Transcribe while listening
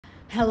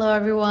Hello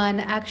everyone.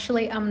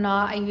 Actually, I'm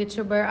not a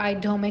YouTuber. I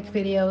don't make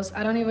videos.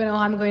 I don't even know how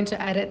I'm going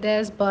to edit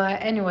this,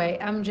 but anyway,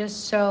 I'm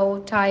just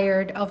so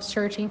tired of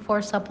searching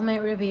for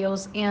supplement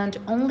reviews and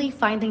only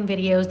finding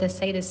videos that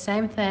say the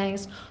same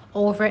things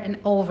over and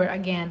over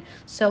again.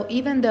 So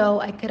even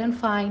though I couldn't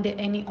find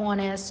any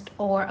honest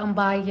or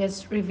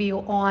unbiased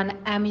review on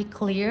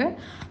Amiclear,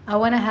 I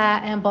went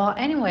ahead and bought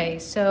anyway.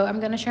 So I'm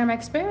going to share my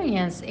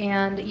experience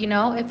and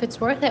if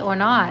it's worth it or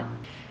not.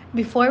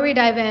 Before we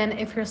dive in,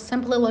 if you're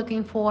simply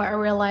looking for a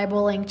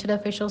reliable link to the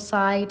official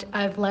site,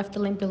 I've left the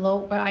link below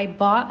where I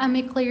bought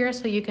Amiclear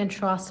so you can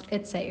trust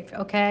it's safe,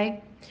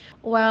 okay?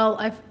 Well,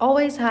 I've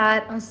always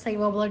had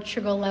unstable blood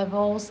sugar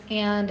levels,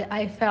 and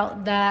I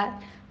felt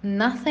that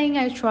nothing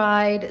I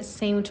tried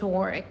seemed to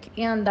work,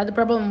 and that the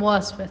problem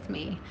was with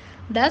me.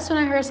 That's when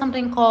I heard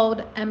something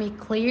called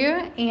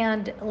Amiclear,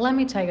 and let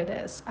me tell you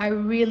this, I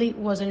really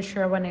wasn't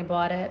sure when I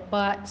bought it,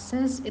 but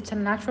since it's a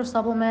natural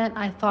supplement,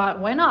 I thought,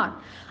 why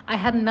not? I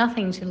had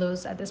nothing to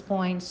lose at this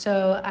point,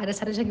 so I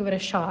decided to give it a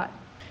shot.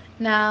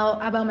 Now,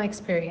 about my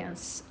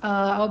experience,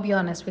 I'll be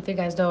honest with you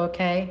guys though,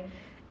 okay?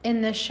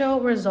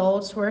 Initial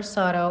results were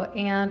subtle,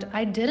 and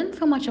I didn't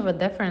feel much of a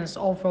difference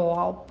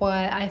overall,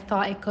 but I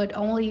thought it could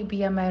only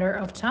be a matter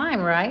of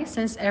time, right?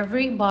 Since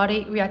every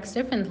body reacts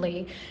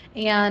differently,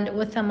 and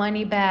with the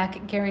money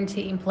back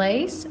guarantee in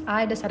place,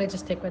 I decided to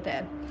stick with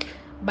it.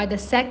 By the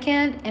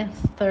second and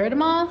third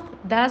month,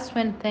 that's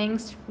when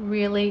things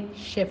really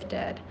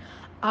shifted.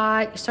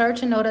 I started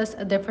to notice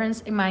a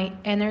difference in my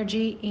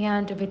energy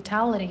and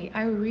vitality.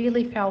 I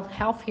really felt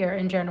healthier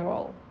in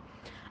general.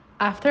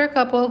 After a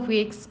couple of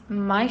weeks,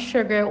 my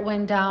sugar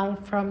went down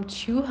from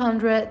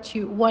 200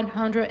 to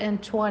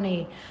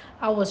 120.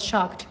 I was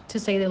shocked, to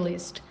say the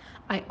least.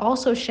 I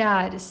also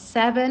shed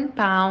 7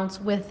 pounds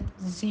with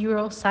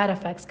zero side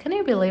effects. Can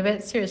you believe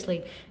it?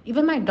 Seriously,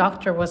 even my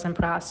doctor was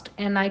impressed.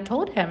 And I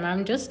told him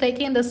I'm just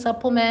taking the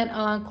supplement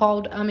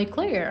called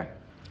Amiclear.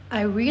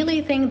 I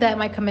really think that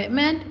my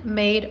commitment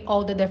made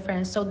all the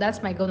difference. So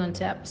that's my golden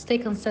tip. Stay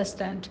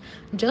consistent.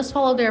 Just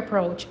follow the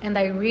approach. And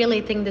I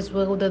really think this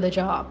will do the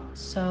job.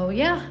 So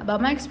yeah, about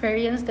my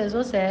experience, this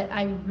was it.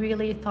 I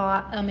really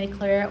thought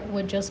Amiclear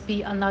would just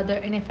be another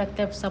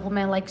ineffective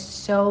supplement like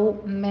so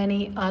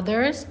many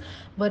others.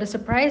 But it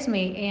surprised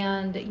me.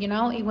 And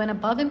it went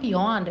above and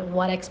beyond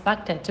what I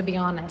expected, to be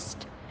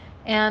honest.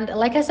 And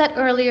like I said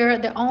earlier,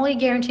 the only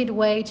guaranteed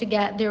way to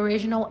get the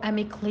original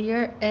Emmy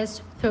Clear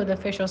is through the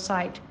official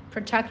site.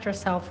 Protect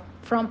yourself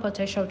from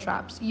potential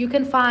traps. You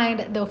can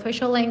find the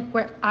official link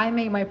where I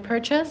made my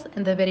purchase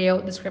in the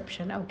video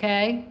description,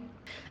 okay?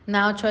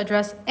 Now, to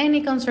address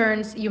any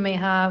concerns you may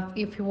have,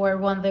 if you were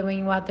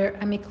wondering whether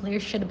Amiclear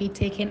should be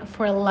taken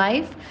for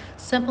life,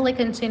 simply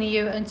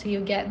continue until you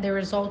get the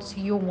results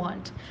you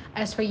want.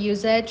 As for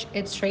usage,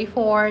 it's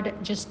straightforward.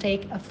 Just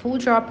take a full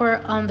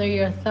dropper under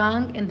your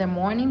tongue in the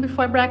morning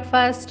before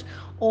breakfast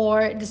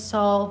or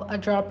dissolve a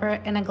dropper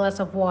in a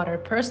glass of water.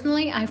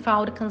 Personally, I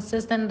found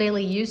consistent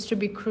daily use to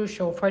be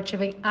crucial for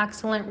achieving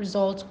excellent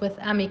results with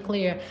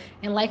Amiclear.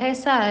 And like I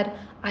said,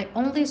 I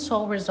only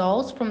saw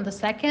results from the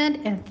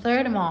second and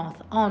third month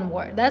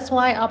onward. That's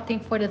why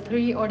opting for the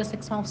 3 or the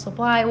 6 month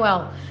supply,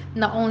 well,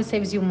 not only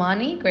saves you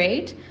money,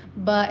 great,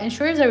 but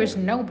ensures there is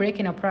no break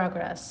in your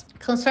progress.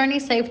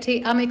 Concerning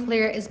safety,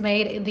 Amiclear is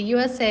made in the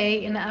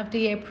USA in an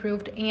FDA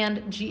approved and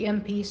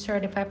GMP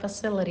certified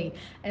facility.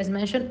 As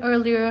mentioned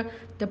earlier,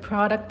 the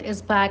product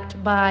is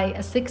backed by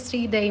a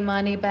 60-day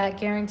money back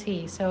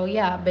guarantee. So,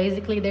 yeah,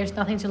 basically, there's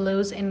nothing to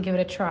lose and give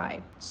it a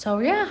try. So,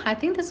 yeah, I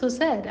think this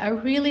was it. I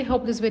really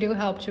hope this video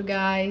helped you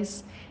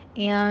guys.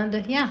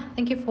 And yeah,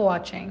 thank you for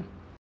watching.